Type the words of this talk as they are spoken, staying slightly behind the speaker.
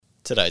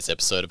Today's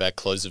episode of our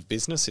Close of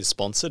Business is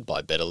sponsored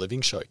by Better Living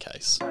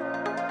Showcase.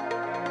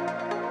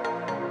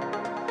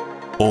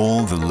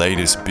 All the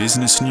latest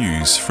business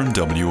news from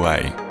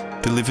WA,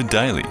 delivered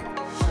daily.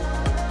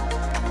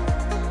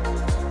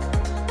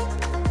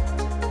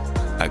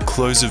 At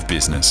Close of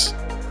Business,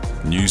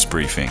 News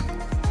Briefing.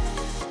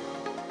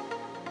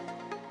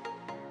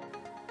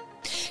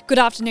 Good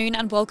afternoon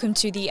and welcome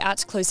to the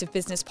At Close of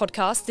Business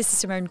podcast. This is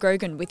Simone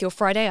Grogan with your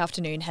Friday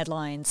afternoon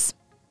headlines.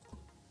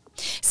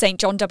 St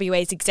John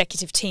WA's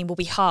executive team will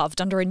be halved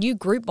under a new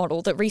group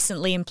model that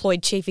recently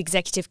employed Chief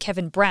Executive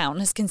Kevin Brown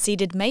has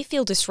conceded may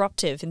feel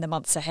disruptive in the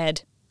months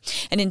ahead.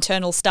 An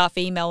internal staff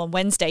email on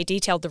Wednesday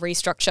detailed the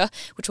restructure,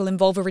 which will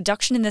involve a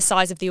reduction in the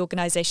size of the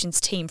organisation's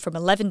team from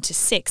 11 to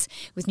 6,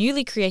 with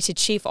newly created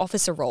chief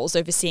officer roles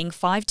overseeing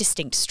 5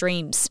 distinct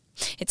streams.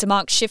 It's a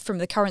marked shift from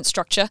the current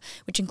structure,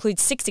 which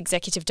includes 6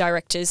 executive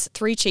directors,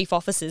 3 chief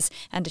officers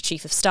and a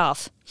chief of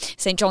staff.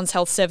 St John's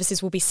Health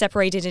Services will be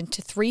separated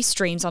into 3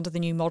 streams under the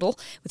new model,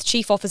 with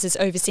chief officers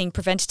overseeing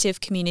preventative,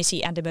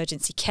 community and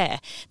emergency care,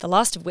 the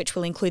last of which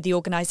will include the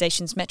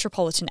organisation's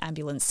metropolitan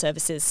ambulance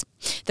services.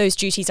 Those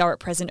duties are at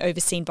present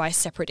overseen by a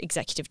separate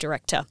executive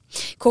director.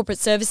 Corporate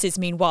services,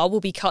 meanwhile, will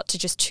be cut to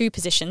just 2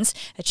 positions,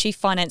 a chief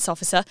finance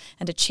officer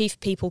and a chief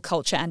people,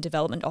 culture and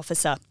development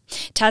officer.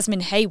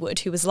 Tasmin Hayward,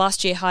 who was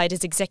last year hired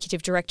as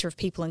Executive Director of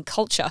People and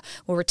Culture,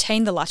 will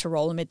retain the latter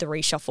role amid the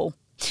reshuffle.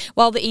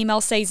 While the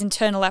email says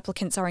internal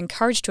applicants are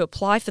encouraged to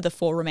apply for the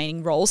 4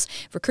 remaining roles,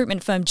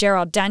 recruitment firm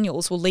Gerard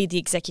Daniels will lead the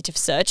executive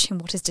search in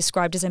what is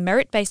described as a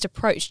merit-based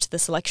approach to the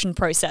selection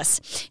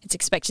process. It's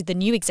expected the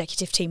new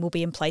executive team will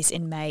be in place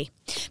in May.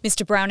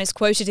 Mr Brown is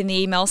quoted in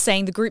the email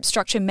saying the group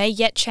structure may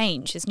yet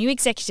change as new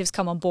executives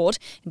come on board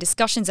and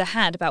discussions are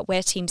had about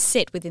where teams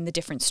sit within the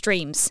different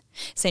streams.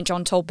 St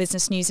John told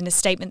Business News in a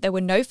statement there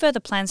were no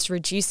further plans to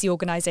reduce the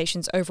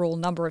organisation's overall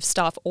number of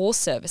staff or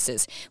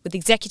services, with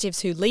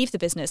executives who leave the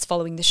business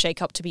following the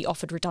shake-up to be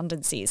offered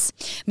redundancies.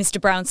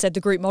 Mr Brown said the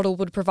group model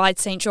would provide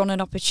St John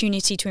an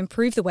opportunity to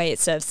improve the way it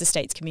serves the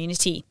state's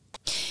community.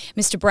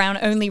 Mr Brown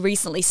only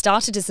recently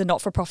started as the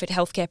not-for-profit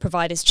healthcare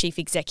provider's chief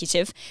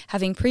executive,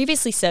 having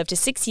previously served a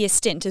 6-year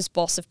stint as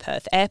boss of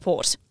Perth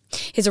Airport.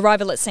 His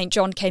arrival at St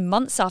John came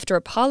months after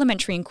a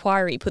parliamentary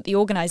inquiry put the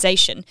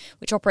organisation,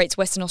 which operates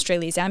Western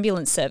Australia's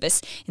ambulance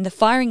service, in the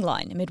firing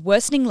line amid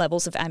worsening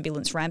levels of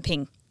ambulance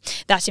ramping.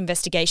 That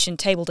investigation,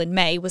 tabled in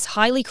May, was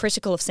highly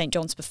critical of St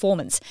John's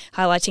performance,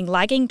 highlighting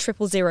lagging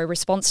 000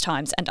 response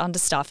times and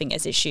understaffing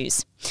as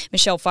issues.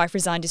 Michelle Fyfe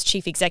resigned as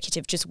chief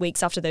executive just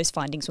weeks after those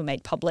findings were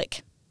made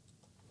public.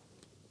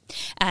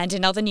 And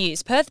in other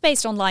news,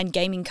 Perth-based online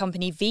gaming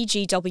company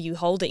VGW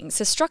Holdings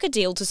has struck a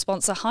deal to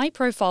sponsor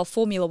high-profile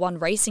Formula One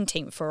racing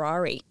team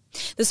Ferrari.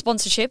 The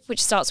sponsorship,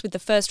 which starts with the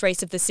first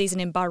race of the season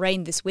in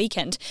Bahrain this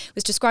weekend,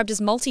 was described as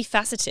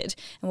multifaceted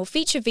and will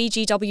feature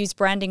VGW's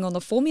branding on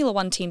the Formula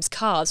One team's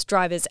cars,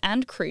 drivers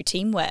and crew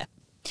teamwear.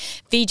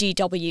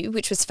 VGW,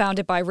 which was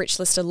founded by Rich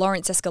lister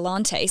Lawrence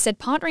Escalante, said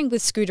partnering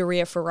with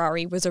Scuderia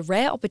Ferrari was a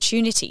rare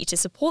opportunity to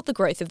support the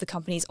growth of the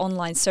company's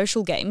online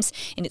social games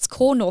in its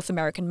core North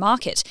American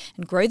market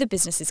and grow the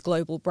business's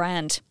global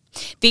brand.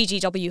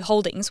 VGW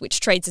Holdings, which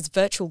trades as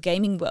Virtual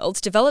Gaming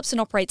World, develops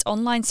and operates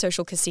online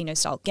social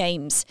casino-style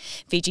games.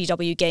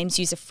 VGW games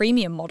use a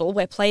freemium model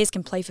where players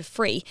can play for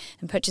free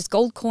and purchase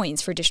gold coins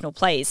for additional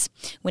plays.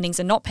 Winnings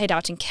are not paid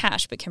out in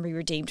cash but can be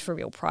redeemed for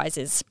real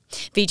prizes.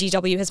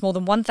 VGW has more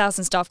than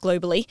 1,000 staff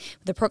globally,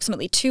 with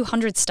approximately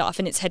 200 staff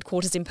in its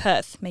headquarters in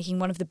Perth, making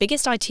one of the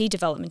biggest IT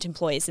development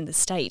employers in the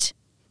state.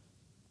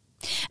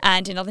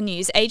 And in other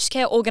news, aged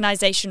care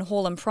organisation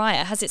Hall &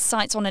 Pryor has its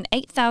sights on an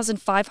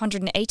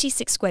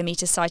 8,586 square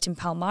metre site in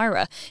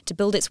Palmyra to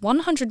build its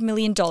 $100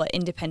 million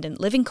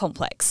independent living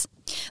complex.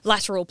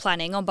 Lateral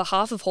Planning, on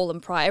behalf of Hall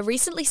 & Pryor,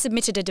 recently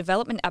submitted a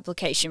development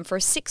application for a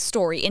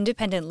 6-storey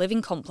independent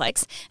living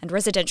complex and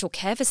residential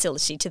care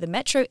facility to the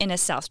Metro Inner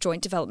South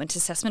Joint Development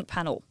Assessment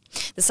Panel.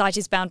 The site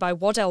is bound by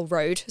Waddell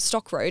Road,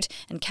 Stock Road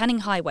and Canning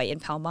Highway in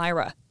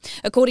Palmyra.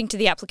 According to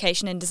the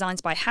application and designs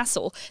by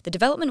Hassel, the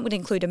development would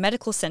include a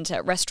medical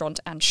centre,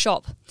 restaurant and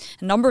shop.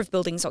 A number of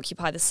buildings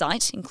occupy the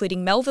site,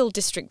 including Melville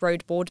District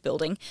Road Board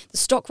Building, the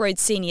Stock Road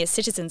Senior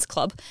Citizens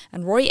Club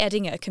and Roy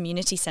Edinger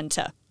Community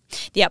Centre.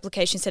 The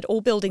application said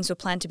all buildings were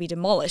planned to be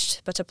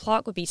demolished, but a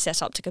plaque would be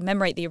set up to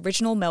commemorate the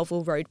original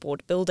Melville Road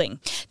Board building.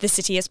 The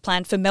city has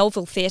planned for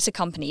Melville Theatre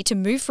Company to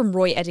move from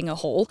Roy Edinger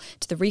Hall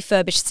to the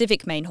refurbished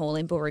Civic Main Hall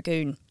in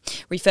Booragoon.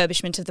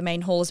 Refurbishment of the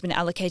main hall has been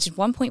allocated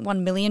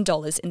 $1.1 million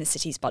in the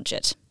city's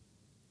budget.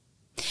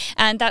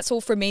 And that's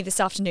all from me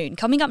this afternoon.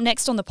 Coming up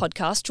next on the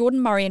podcast,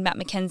 Jordan Murray and Matt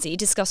McKenzie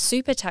discuss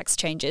super tax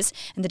changes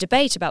and the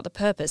debate about the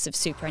purpose of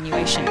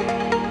superannuation.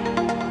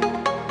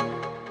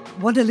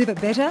 Want to live it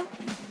better?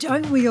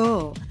 Don't we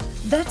all?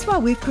 That's why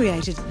we've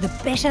created the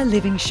Better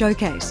Living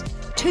Showcase.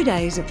 2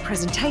 days of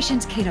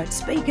presentations, keynote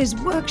speakers,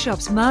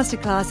 workshops,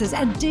 masterclasses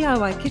and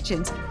DIY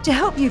kitchens to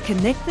help you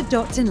connect the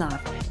dots in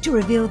life to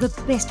reveal the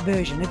best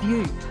version of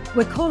you.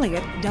 We're calling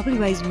it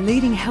WA's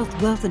leading health,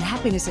 wealth and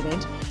happiness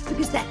event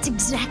because that's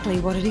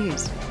exactly what it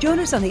is. Join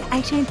us on the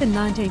 18th and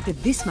 19th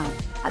of this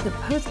month at the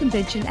Perth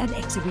Convention and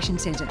Exhibition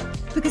Centre,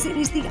 because it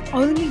is the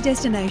only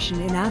destination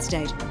in our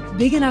state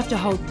big enough to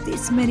hold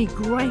this many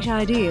great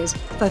ideas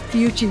for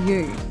future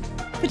you.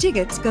 For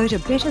tickets, go to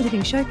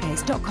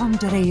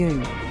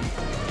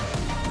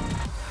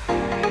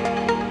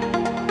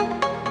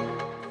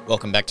betterlivingshowcase.com.au.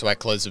 Welcome back to our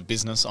Close of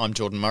Business. I'm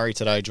Jordan Murray,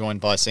 today joined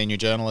by senior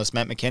journalist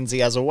Matt McKenzie,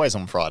 as always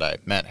on Friday.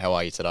 Matt, how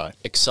are you today?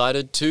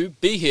 Excited to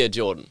be here,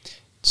 Jordan.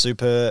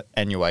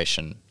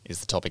 Superannuation is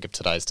the topic of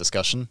today's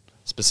discussion,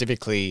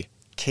 specifically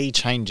key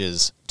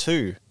changes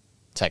to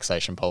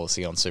taxation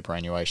policy on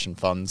superannuation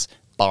funds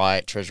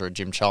by Treasurer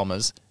Jim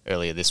Chalmers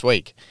earlier this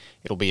week.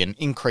 It'll be an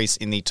increase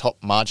in the top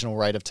marginal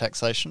rate of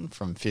taxation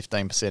from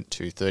 15%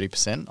 to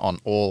 30% on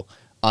all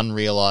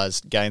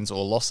unrealised gains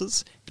or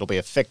losses. It'll be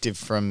effective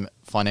from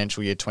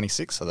financial year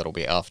 26, so that'll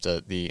be after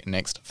the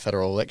next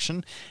federal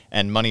election,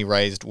 and money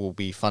raised will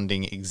be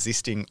funding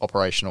existing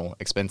operational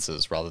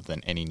expenses rather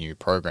than any new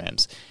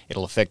programs.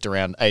 It'll affect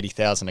around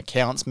 80,000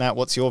 accounts. Matt,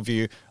 what's your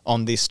view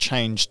on this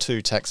change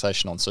to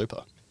taxation on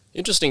super?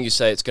 Interesting you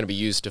say it's going to be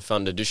used to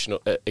fund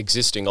additional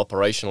existing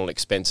operational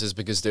expenses,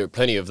 because there are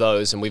plenty of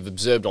those, and we've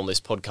observed on this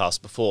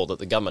podcast before that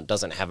the government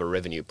doesn't have a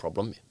revenue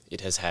problem.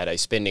 It has had a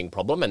spending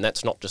problem, and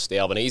that's not just the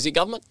Albanese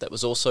government, that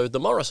was also the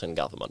Morrison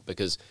government,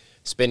 because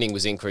spending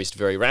was increased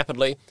very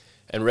rapidly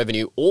and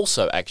revenue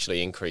also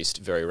actually increased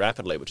very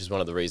rapidly, which is one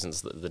of the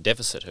reasons that the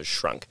deficit has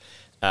shrunk.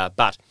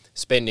 But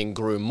spending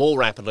grew more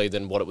rapidly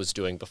than what it was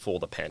doing before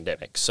the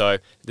pandemic. So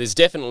there's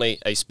definitely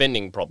a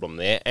spending problem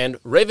there, and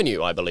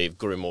revenue, I believe,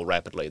 grew more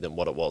rapidly than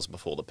what it was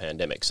before the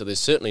pandemic. So there's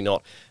certainly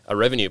not a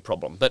revenue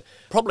problem, but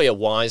probably a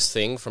wise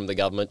thing from the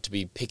government to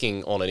be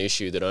picking on an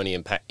issue that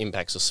only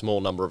impacts a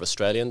small number of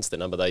Australians. The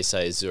number they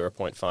say is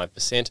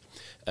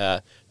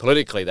 0.5%.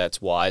 Politically,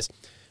 that's wise.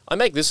 I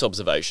make this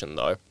observation,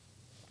 though.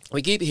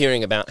 We keep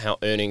hearing about how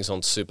earnings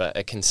on super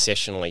are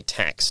concessionally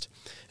taxed.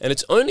 And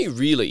it's only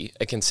really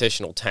a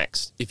concessional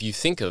tax if you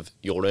think of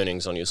your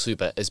earnings on your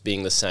super as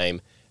being the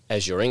same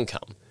as your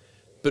income.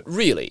 But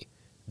really,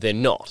 they're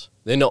not.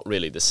 They're not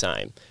really the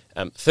same.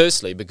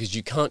 Firstly, because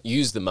you can't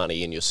use the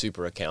money in your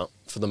super account,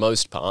 for the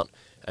most part,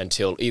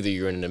 until either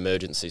you're in an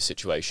emergency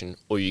situation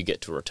or you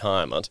get to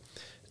retirement.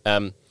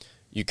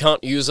 You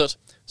can't use it,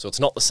 so it's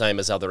not the same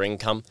as other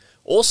income.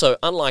 Also,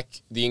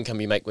 unlike the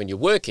income you make when you're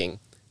working,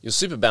 your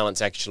super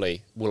balance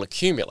actually will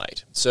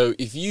accumulate. So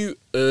if you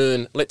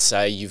earn, let's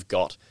say you've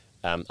got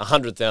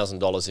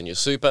 $100,000 in your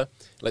super,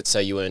 let's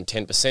say you earn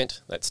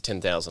 10%, that's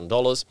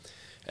 $10,000.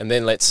 And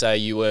then let's say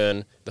you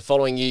earn, the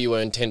following year you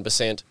earn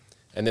 10%,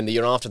 and then the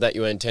year after that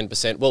you earn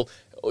 10%. Well,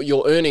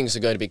 your earnings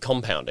are going to be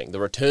compounding. The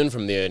return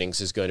from the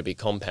earnings is going to be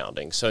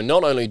compounding. So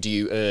not only do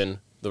you earn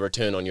the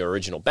return on your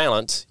original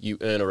balance, you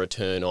earn a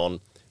return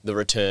on the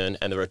return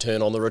and the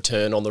return on the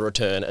return on the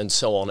return and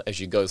so on as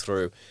you go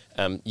through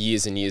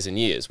years and years and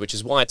years, which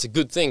is why it's a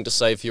good thing to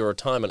save for your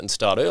retirement and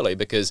start early,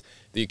 because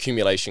the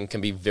accumulation can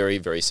be very,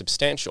 very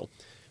substantial.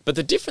 But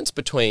the difference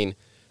between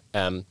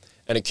an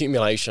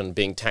accumulation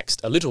being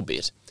taxed a little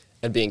bit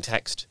and being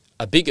taxed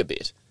a bigger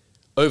bit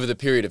over the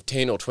period of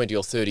 10 or 20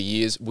 or 30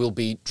 years will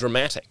be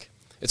dramatic.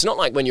 It's not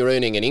like when you're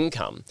earning an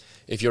income.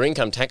 If your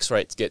income tax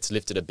rate gets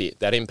lifted a bit,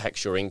 that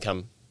impacts your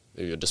income,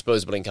 your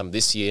disposable income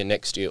this year,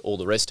 next year, all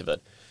the rest of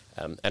it.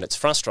 And it's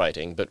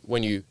frustrating, but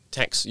when you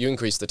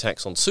increase the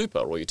tax on super,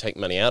 or you take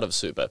money out of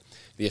super,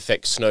 the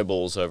effect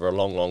snowballs over a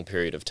long, long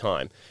period of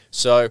time.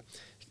 So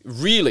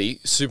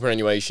really,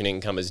 superannuation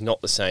income is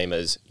not the same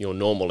as your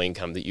normal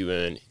income that you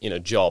earn in a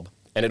job.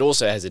 And it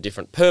also has a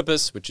different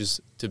purpose, which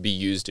is to be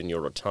used in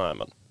your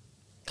retirement.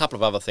 A couple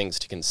of other things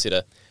to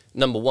consider.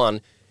 Number one,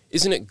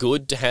 isn't it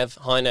good to have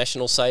high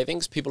national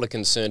savings? People are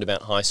concerned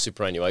about high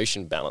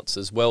superannuation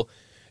balances. Well,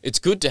 it's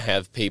good to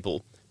have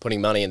people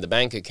putting money in the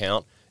bank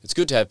account. It's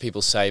good to have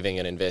people saving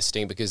and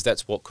investing, because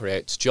that's what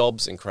creates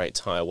jobs and creates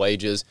higher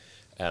wages.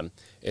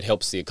 It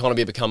helps the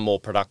economy become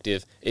more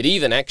productive. It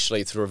even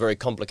actually, through a very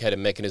complicated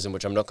mechanism,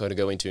 which I'm not going to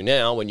go into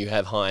now, when you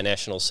have higher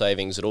national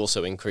savings, it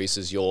also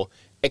increases your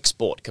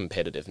export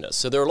competitiveness.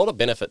 So there are a lot of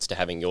benefits to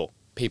having your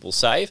people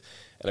save.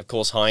 And of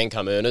course, high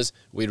income earners,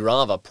 we'd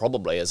rather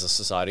probably as a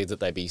society that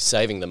they be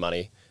saving the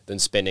money than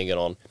spending it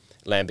on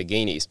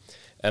Lamborghinis.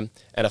 And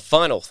a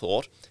final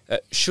thought,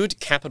 should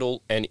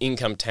capital and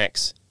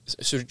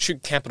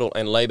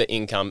labour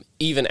income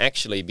even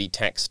actually be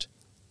taxed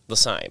the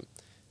same?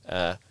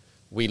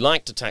 We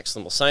like to tax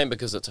them the same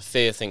because it's a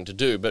fair thing to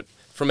do, but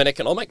from an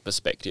economic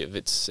perspective,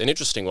 it's an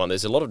interesting one.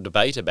 There's a lot of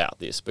debate about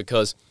this,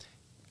 because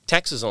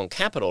taxes on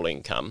capital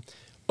income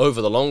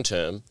over the long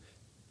term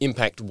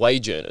impact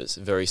wage earners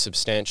very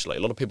substantially. A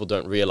lot of people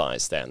don't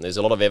realise that. And there's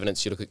a lot of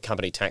evidence. You look at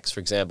company tax, for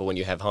example, when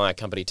you have higher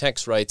company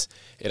tax rates,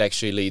 it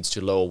actually leads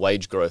to lower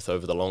wage growth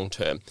over the long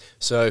term.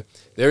 So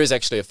there is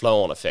actually a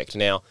flow-on effect.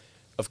 Now,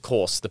 of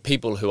course, the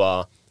people who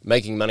are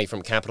making money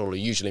from capital are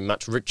usually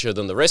much richer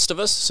than the rest of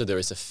us, so there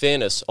is a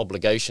fairness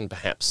obligation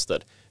perhaps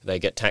that they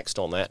get taxed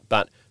on that.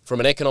 But from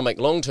an economic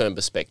long-term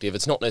perspective,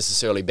 it's not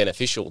necessarily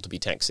beneficial to be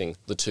taxing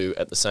the two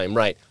at the same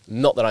rate.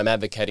 Not that I'm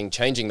advocating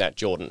changing that,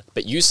 Jordan,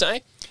 but you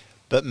say?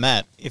 But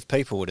Matt, if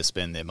people were to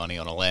spend their money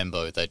on a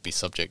Lambo, they'd be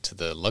subject to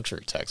the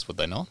luxury tax, would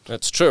they not?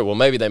 That's true. Well,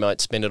 maybe they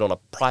might spend it on a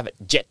private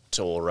jet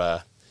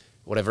or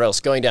whatever else,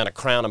 going down a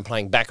Crown and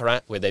playing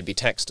Baccarat, where they'd be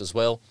taxed as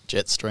well.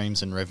 Jet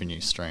streams and revenue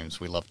streams.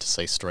 We love to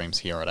see streams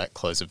here at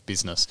Close of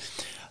Business.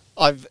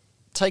 I've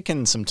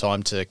taken some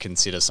time to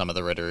consider some of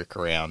the rhetoric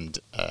around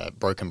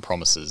broken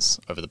promises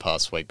over the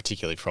past week,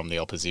 particularly from the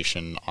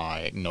opposition.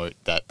 I note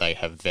that they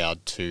have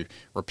vowed to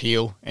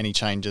repeal any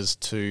changes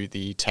to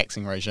the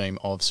taxing regime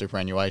of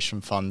superannuation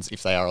funds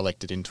if they are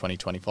elected in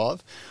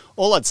 2025.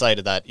 All I'd say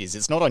to that is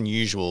it's not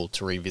unusual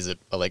to revisit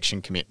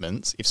election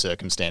commitments if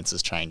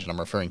circumstances change, and I'm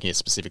referring here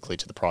specifically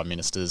to the Prime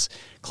Minister's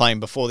claim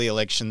before the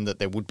election that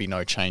there would be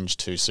no change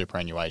to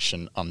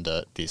superannuation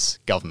under this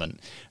government.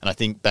 And I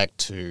think back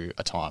to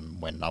a time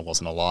when I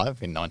wasn't alive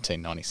in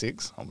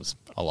 1996. I was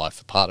alive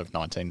for part of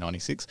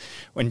 1996,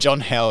 when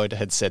John Howard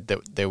had said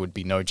that there would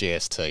be no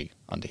GST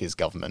under his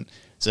government.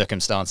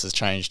 Circumstances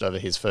changed over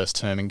his first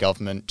term in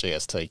government.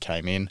 GST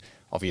came in.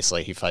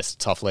 Obviously, he faced a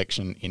tough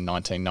election in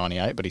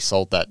 1998, but he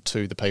sold that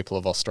to the people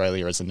of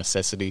Australia as a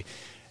necessity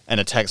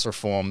and a tax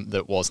reform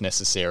that was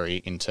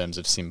necessary in terms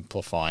of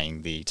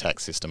simplifying the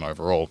tax system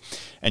overall.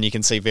 And you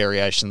can see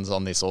variations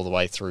on this all the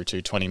way through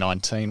to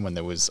 2019, when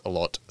there was a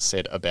lot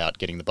said about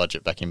getting the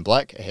budget back in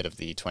black ahead of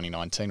the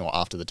 2019 or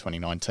after the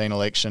 2019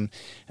 election.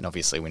 And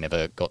obviously, we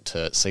never got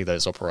to see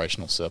those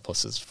operational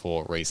surpluses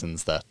for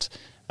reasons that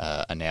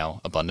are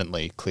now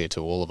abundantly clear to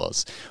all of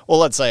us.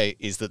 All I'd say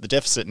is that the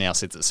deficit now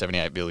sits at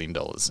 $78 billion,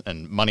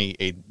 and money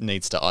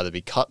needs to either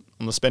be cut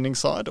on the spending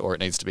side or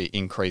it needs to be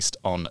increased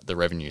on the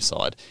revenue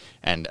side.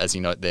 And as you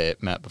note there,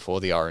 Matt,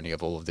 before, the irony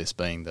of all of this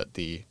being that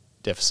the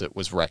deficit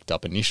was racked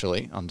up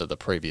initially under the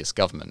previous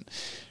government.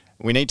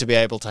 We need to be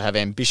able to have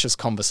ambitious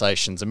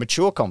conversations and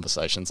mature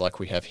conversations like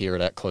we have here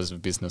at Close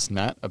of Business,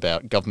 Nat,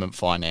 about government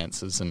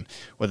finances, and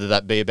whether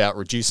that be about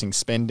reducing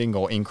spending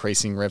or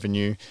increasing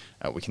revenue.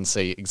 We can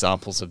see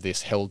examples of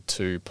this held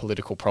to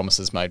political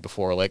promises made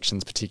before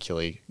elections,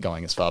 particularly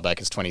going as far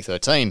back as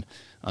 2013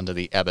 under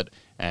the Abbott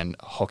and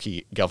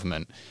Hockey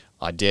government.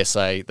 I dare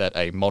say that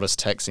a modest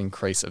tax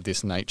increase of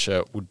this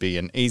nature would be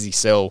an easy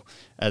sell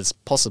as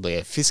possibly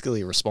a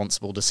fiscally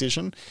responsible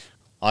decision.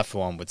 I, for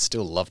one, would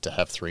still love to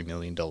have $3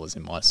 million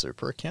in my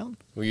super account.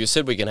 Well, you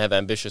said we can have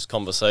ambitious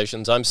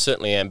conversations. I'm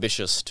certainly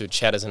ambitious to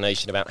chat as a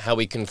nation about how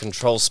we can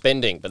control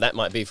spending, but that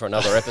might be for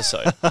another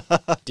episode.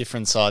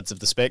 Different sides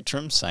of the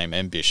spectrum, same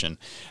ambition.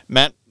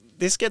 Matt,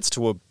 this gets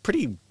to a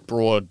pretty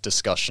broad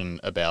discussion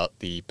about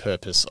the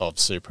purpose of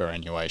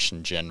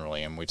superannuation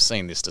generally, and we've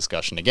seen this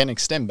discussion again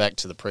extend back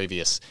to the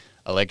previous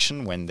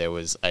election when there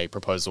was a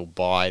proposal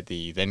by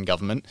the then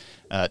government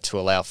to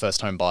allow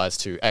first home buyers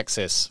to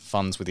access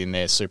funds within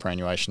their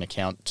superannuation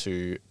account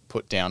to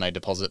put down a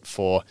deposit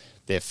for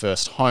their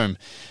first home.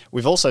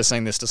 We've also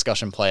seen this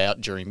discussion play out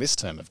during this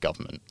term of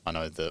government. I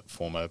know that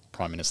former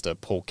Prime Minister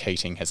Paul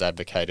Keating has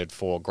advocated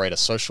for greater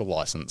social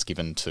licence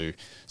given to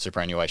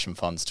superannuation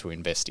funds to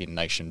invest in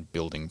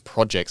nation-building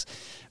projects.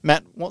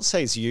 Matt, what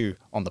says you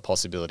on the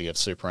possibility of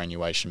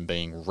superannuation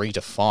being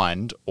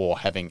redefined or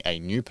having a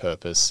new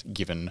purpose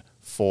given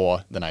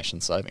for the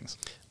nation's savings?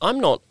 I'm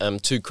not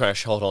too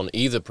crash hot on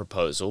either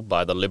proposal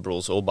by the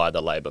Liberals or by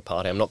the Labor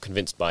Party. I'm not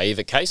convinced by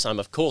either case. I'm,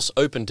 of course,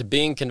 open to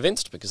being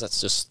convinced because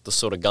that's just the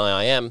sort of guy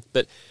I am.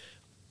 But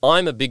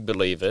I'm a big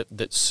believer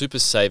that super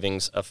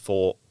savings are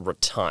for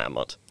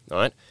retirement,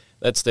 right?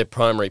 That's their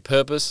primary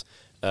purpose,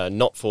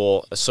 not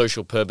for a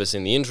social purpose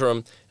in the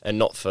interim and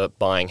not for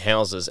buying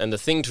houses. And the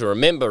thing to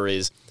remember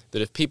is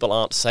that if people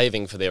aren't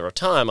saving for their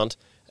retirement,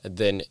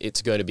 then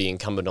it's going to be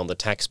incumbent on the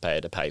taxpayer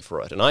to pay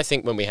for it. And I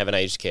think when we have an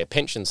aged care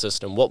pension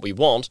system, what we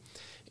want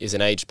is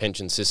an aged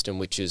pension system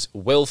which is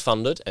well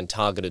funded and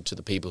targeted to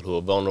the people who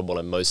are vulnerable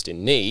and most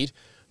in need,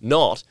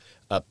 not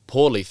a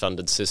poorly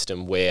funded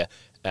system where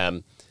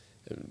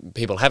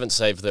people haven't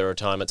saved for their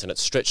retirements and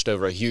it's stretched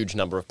over a huge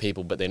number of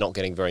people, but they're not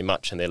getting very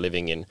much and they're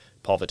living in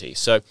poverty.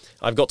 So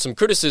I've got some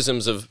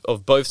criticisms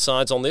of both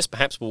sides on this.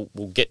 Perhaps we'll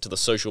get to the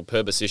social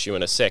purpose issue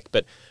in a sec.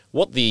 But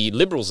what the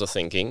Liberals are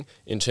thinking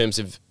in terms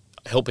of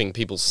helping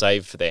people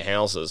save for their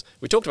houses.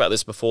 We talked about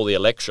this before the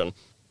election,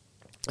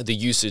 the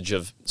usage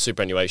of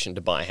superannuation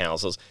to buy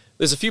houses.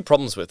 There's a few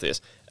problems with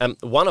this.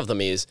 One of them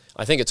is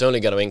I think it's only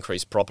going to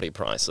increase property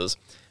prices.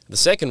 The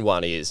second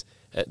one is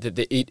that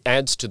it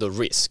adds to the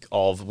risk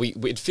of,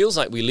 it feels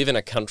like we live in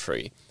a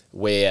country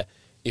where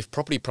if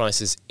property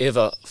prices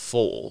ever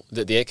fall,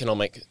 that the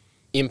economic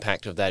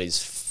impact of that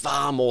is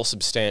far more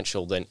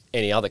substantial than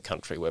any other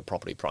country where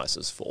property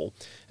prices fall.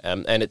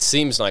 And it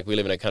seems like we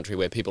live in a country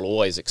where people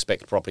always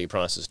expect property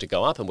prices to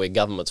go up and where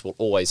governments will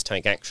always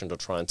take action to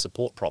try and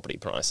support property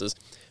prices,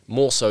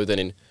 more so than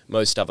in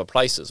most other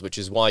places, which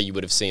is why you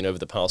would have seen over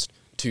the past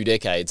 2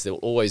 decades, there will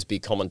always be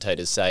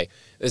commentators say,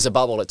 there's a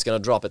bubble, it's going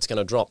to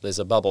drop, there's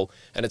a bubble,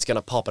 and it's going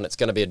to pop, and it's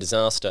going to be a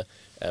disaster.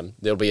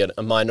 There'll be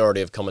a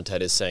minority of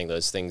commentators saying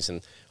those things,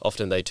 and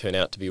often they turn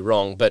out to be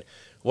wrong. But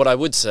what I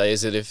would say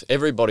is that if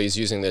everybody's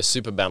using their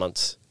super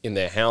balance in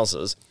their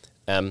houses,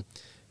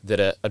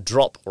 that a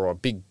drop or a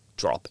big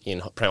drop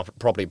in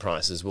property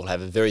prices will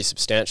have a very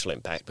substantial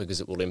impact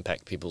because it will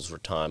impact people's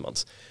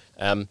retirements.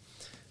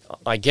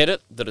 I get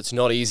it that it's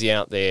not easy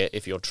out there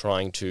if you're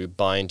trying to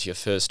buy into your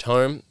first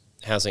home.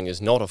 Housing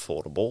is not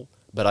affordable,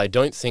 but I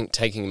don't think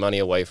taking money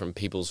away from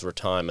people's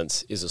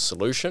retirements is a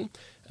solution.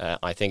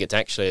 I think it's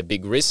actually a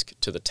big risk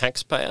to the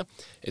taxpayer.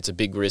 It's a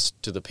big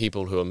risk to the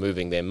people who are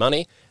moving their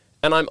money.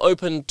 And I'm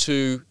open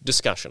to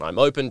discussion. I'm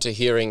open to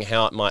hearing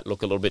how it might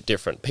look a little bit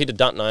different. Peter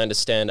Dutton, I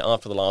understand,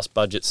 after the last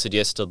budget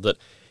suggested that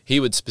he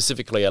would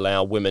specifically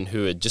allow women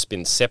who had just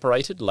been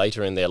separated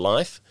later in their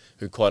life,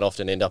 who quite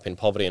often end up in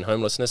poverty and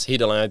homelessness,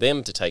 he'd allow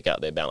them to take out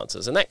their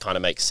balances. And that kind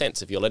of makes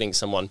sense. If you're letting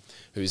someone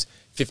who's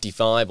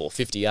 55 or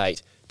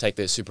 58 take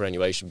their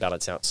superannuation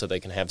balance out so they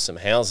can have some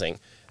housing,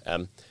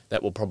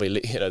 that will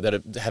probably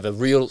that'll have a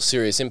real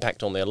serious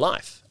impact on their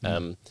life,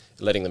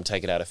 letting them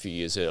take it out a few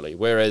years early.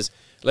 Whereas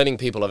letting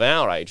people of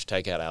our age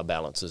take out our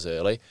balances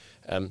early,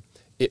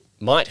 it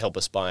might help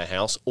us buy a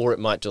house, or it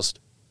might just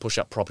push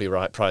up property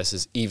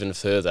prices even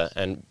further,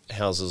 and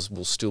houses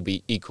will still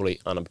be equally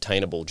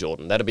unobtainable,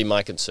 Jordan. That'd be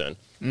my concern.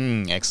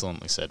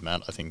 Excellently said,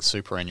 Matt. I think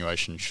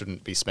superannuation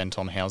shouldn't be spent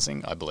on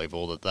housing. I believe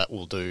all that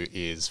will do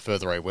is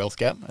further a wealth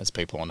gap, as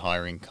people on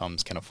higher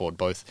incomes can afford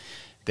both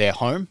their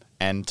home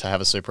and to have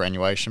a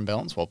superannuation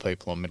balance, while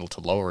people on middle to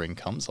lower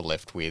incomes are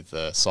left with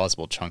a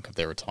sizable chunk of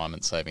their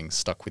retirement savings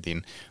stuck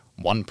within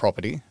one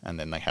property, and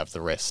then they have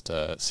the rest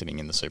sitting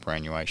in the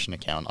superannuation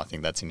account. I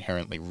think that's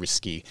inherently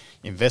risky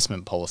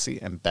investment policy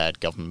and bad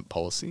government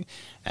policy.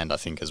 And I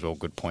think as well,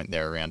 good point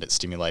there around it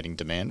stimulating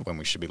demand when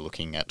we should be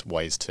looking at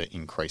ways to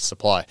increase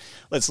supply.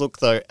 Let's look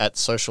though at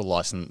social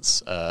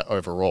licence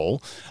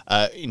overall.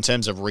 In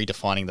terms of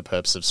redefining the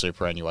purpose of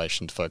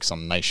superannuation to focus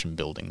on nation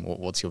building,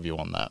 what's your view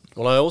on that?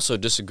 Well, I also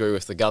disagree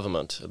with the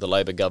government, the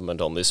Labor government,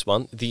 on this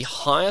one. The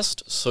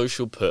highest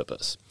social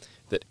purpose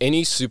that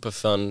any super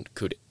fund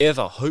could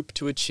ever hope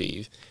to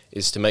achieve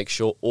is to make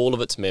sure all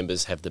of its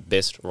members have the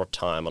best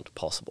retirement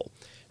possible.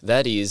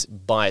 That is,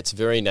 by its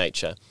very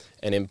nature,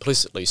 an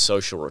implicitly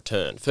social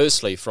return.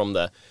 Firstly, from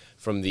the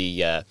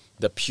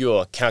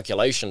pure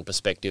calculation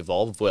perspective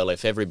of, well,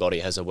 if everybody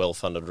has a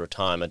well-funded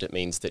retirement, it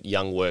means that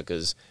young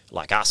workers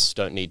like us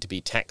don't need to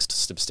be taxed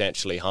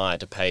substantially higher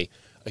to pay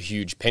a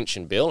huge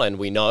pension bill. And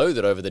we know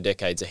that over the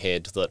decades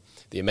ahead that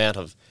the amount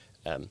of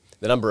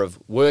the number of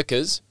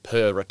workers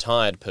per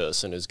retired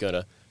person is going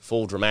to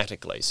fall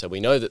dramatically. So we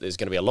know that there's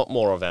going to be a lot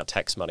more of our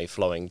tax money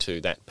flowing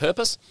to that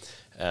purpose,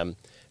 and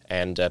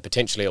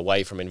potentially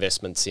away from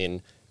investments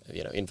in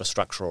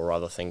infrastructure or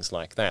other things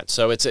like that.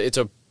 So it's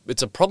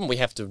a problem we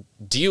have to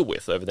deal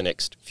with over the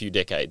next few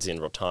decades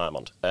in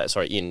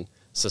in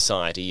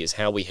society, is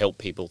how we help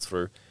people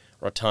through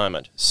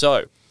retirement.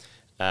 So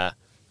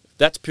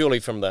that's purely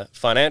from the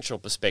financial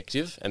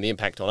perspective and the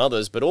impact on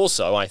others, but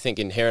also I think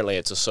inherently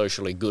it's a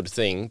socially good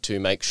thing to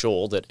make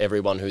sure that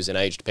everyone who's an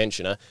aged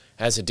pensioner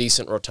has a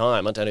decent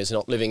retirement and is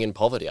not living in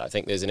poverty. I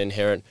think there's an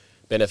inherent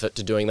benefit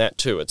to doing that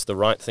too. It's the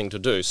right thing to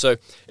do. So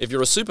if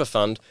you're a super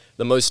fund,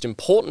 the most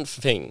important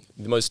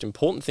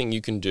thing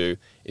you can do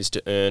is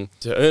to earn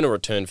a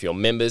return for your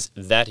members.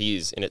 That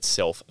is in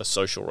itself a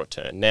social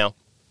return. Now,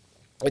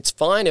 it's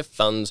fine if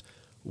funds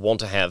want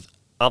to have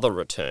other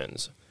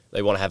returns.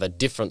 They want to have a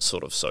different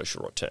sort of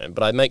social return.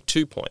 But I make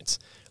 2 points.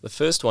 The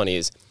first one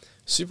is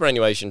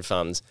superannuation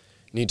funds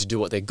need to do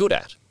what they're good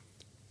at.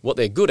 What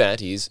they're good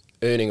at is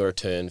earning a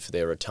return for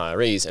their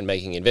retirees and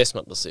making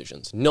investment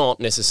decisions, not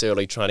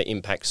necessarily trying to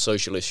impact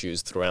social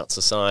issues throughout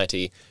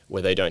society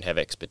where they don't have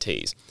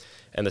expertise.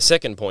 And the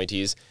second point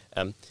is,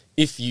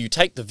 if you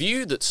take the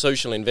view that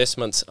social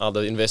investments are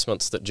the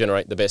investments that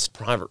generate the best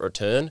private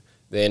return,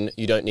 then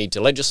you don't need to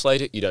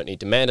legislate it, you don't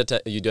need to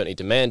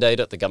mandate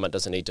it, the government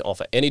doesn't need to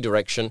offer any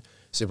direction.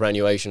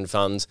 Superannuation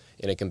funds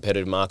in a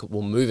competitive market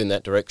will move in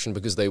that direction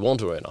because they want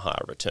to earn a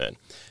higher return.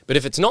 But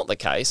if it's not the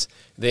case,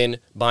 then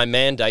by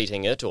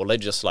mandating it or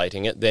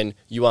legislating it, then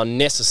you are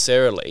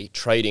necessarily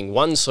trading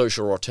one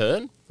social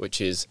return,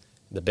 which is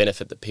the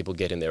benefit that people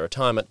get in their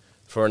retirement,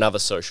 for another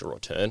social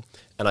return.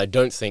 And I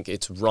don't think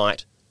it's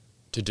right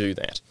to do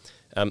that.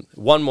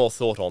 One more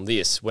thought on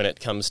this when it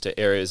comes to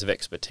areas of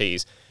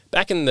expertise.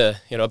 Back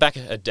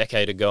a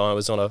decade ago, I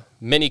was on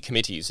many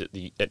committees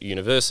at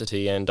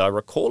university, and I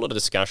recall a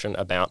discussion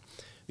about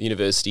the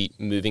university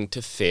moving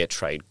to fair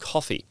trade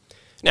coffee.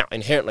 Now,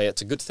 inherently,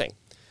 it's a good thing.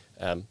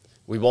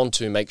 We want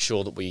to make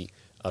sure that we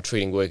are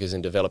treating workers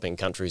in developing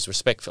countries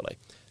respectfully,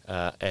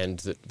 and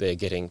that they're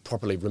getting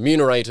properly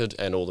remunerated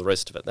and all the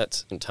rest of it.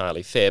 That's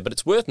entirely fair. But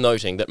it's worth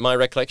noting that my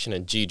recollection,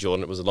 and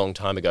Jordan, it was a long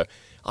time ago,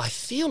 I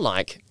feel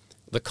like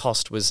the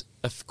cost was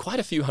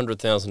quite a few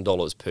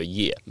 $100,000 per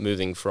year,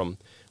 moving from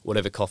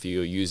whatever coffee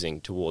you're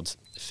using towards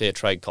fair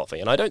trade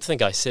coffee. And I don't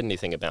think I said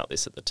anything about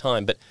this at the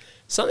time, but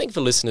something for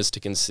listeners to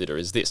consider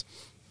is this.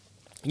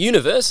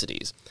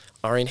 Universities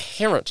are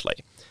inherently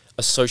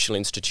a social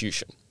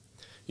institution.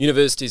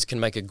 Universities can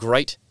make a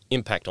great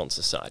impact on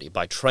society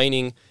by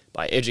training,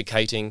 by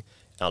educating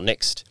our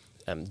next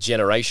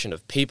generation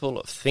of people,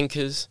 of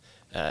thinkers,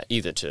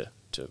 either to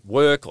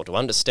work or to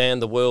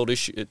understand the world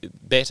issue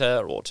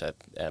better, or to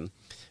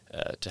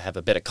to have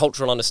a better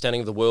cultural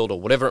understanding of the world, or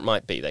whatever it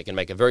might be. They can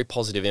make a very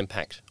positive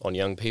impact on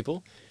young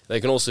people. They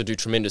can also do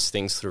tremendous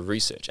things through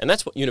research. And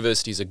that's what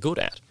universities are good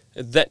at.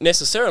 That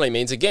necessarily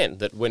means, again,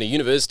 that when a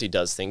university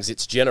does things,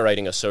 it's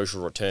generating a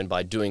social return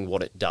by doing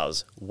what it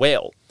does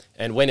well.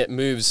 And when it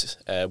moves,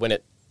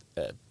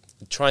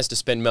 tries to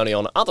spend money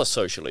on other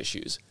social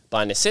issues,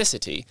 by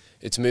necessity,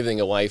 it's moving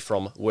away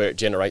from where it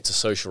generates a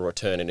social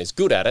return and is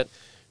good at it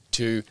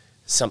to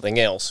something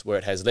else where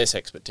it has less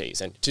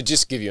expertise. And to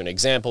just give you an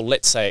example,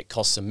 let's say it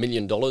costs $1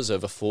 million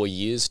over 4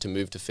 years to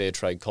move to fair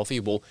trade coffee.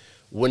 Well,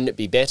 wouldn't it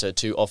be better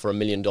to offer $1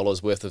 million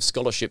worth of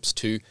scholarships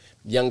to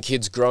young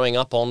kids growing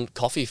up on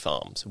coffee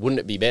farms?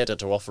 Wouldn't it be better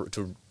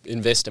to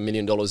invest $1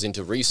 million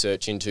into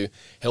research into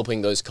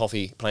helping those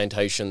coffee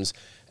plantations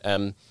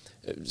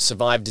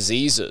survive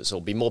diseases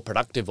or be more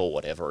productive or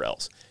whatever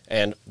else?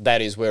 And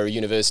that is where a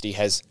university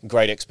has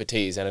great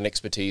expertise, and an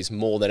expertise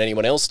more than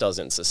anyone else does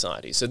in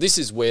society. So this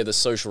is where the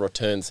social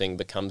return thing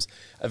becomes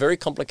a very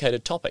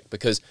complicated topic,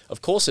 because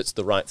of course it's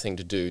the right thing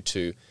to do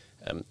to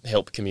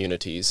help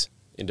communities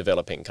in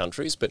developing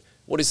countries, but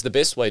what is the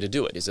best way to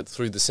do it? Is it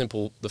through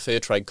the fair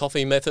trade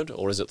coffee method,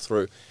 or is it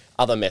through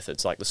other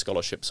methods like the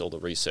scholarships or the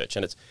research?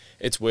 And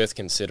it's worth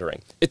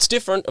considering. It's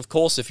different, of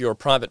course, if you're a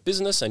private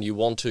business and you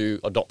want to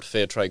adopt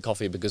fair trade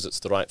coffee because it's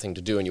the right thing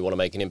to do and you want to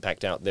make an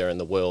impact out there in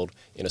the world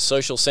in a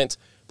social sense,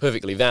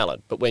 perfectly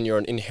valid. But when you're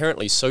an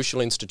inherently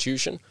social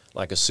institution,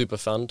 like a super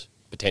fund,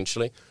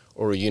 potentially,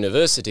 or a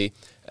university,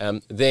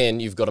 then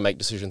you've got to make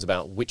decisions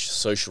about which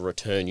social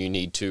return you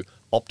need to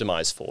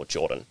optimise for,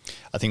 Jordan.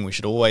 I think we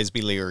should always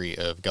be leery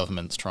of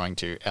governments trying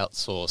to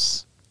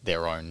outsource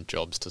their own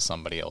jobs to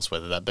somebody else,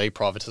 whether that be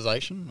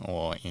privatisation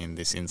or, in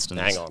this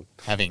instance,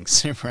 having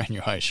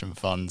superannuation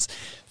funds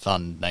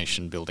fund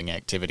nation-building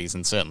activities.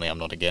 And certainly I'm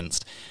not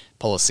against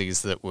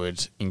policies that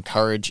would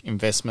encourage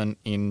investment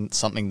in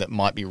something that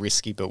might be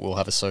risky but will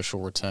have a social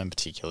return,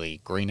 particularly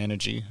green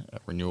energy,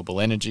 renewable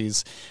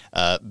energies.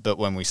 But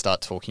when we start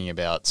talking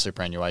about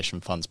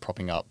superannuation funds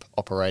propping up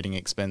operating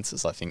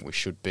expenses, I think we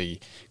should be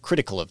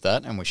critical of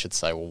that, and we should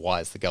say, well,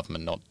 why is the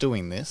government not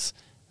doing this?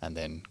 And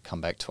then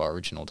come back to our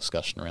original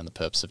discussion around the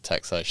purpose of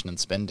taxation and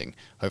spending.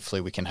 Hopefully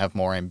we can have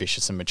more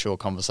ambitious and mature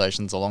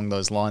conversations along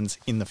those lines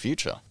in the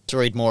future. To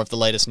read more of the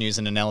latest news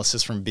and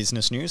analysis from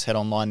Business News, head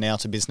online now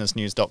to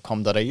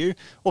businessnews.com.au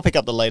or pick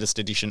up the latest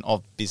edition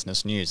of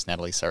Business News.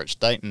 Natalie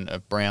Sarich-Dayton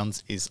of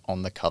Browns is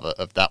on the cover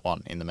of that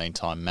one. In the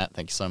meantime, Matt,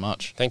 thank you so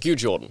much. Thank you,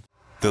 Jordan.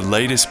 The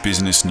latest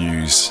business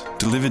news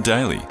delivered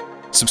daily.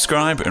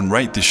 Subscribe and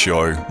rate the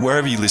show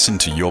wherever you listen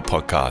to your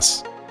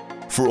podcasts.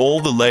 For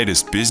all the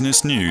latest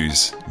business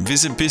news,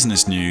 visit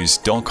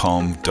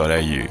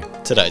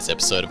businessnews.com.au. Today's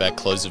episode of Our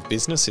Close of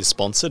Business is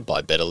sponsored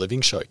by Better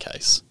Living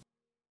Showcase.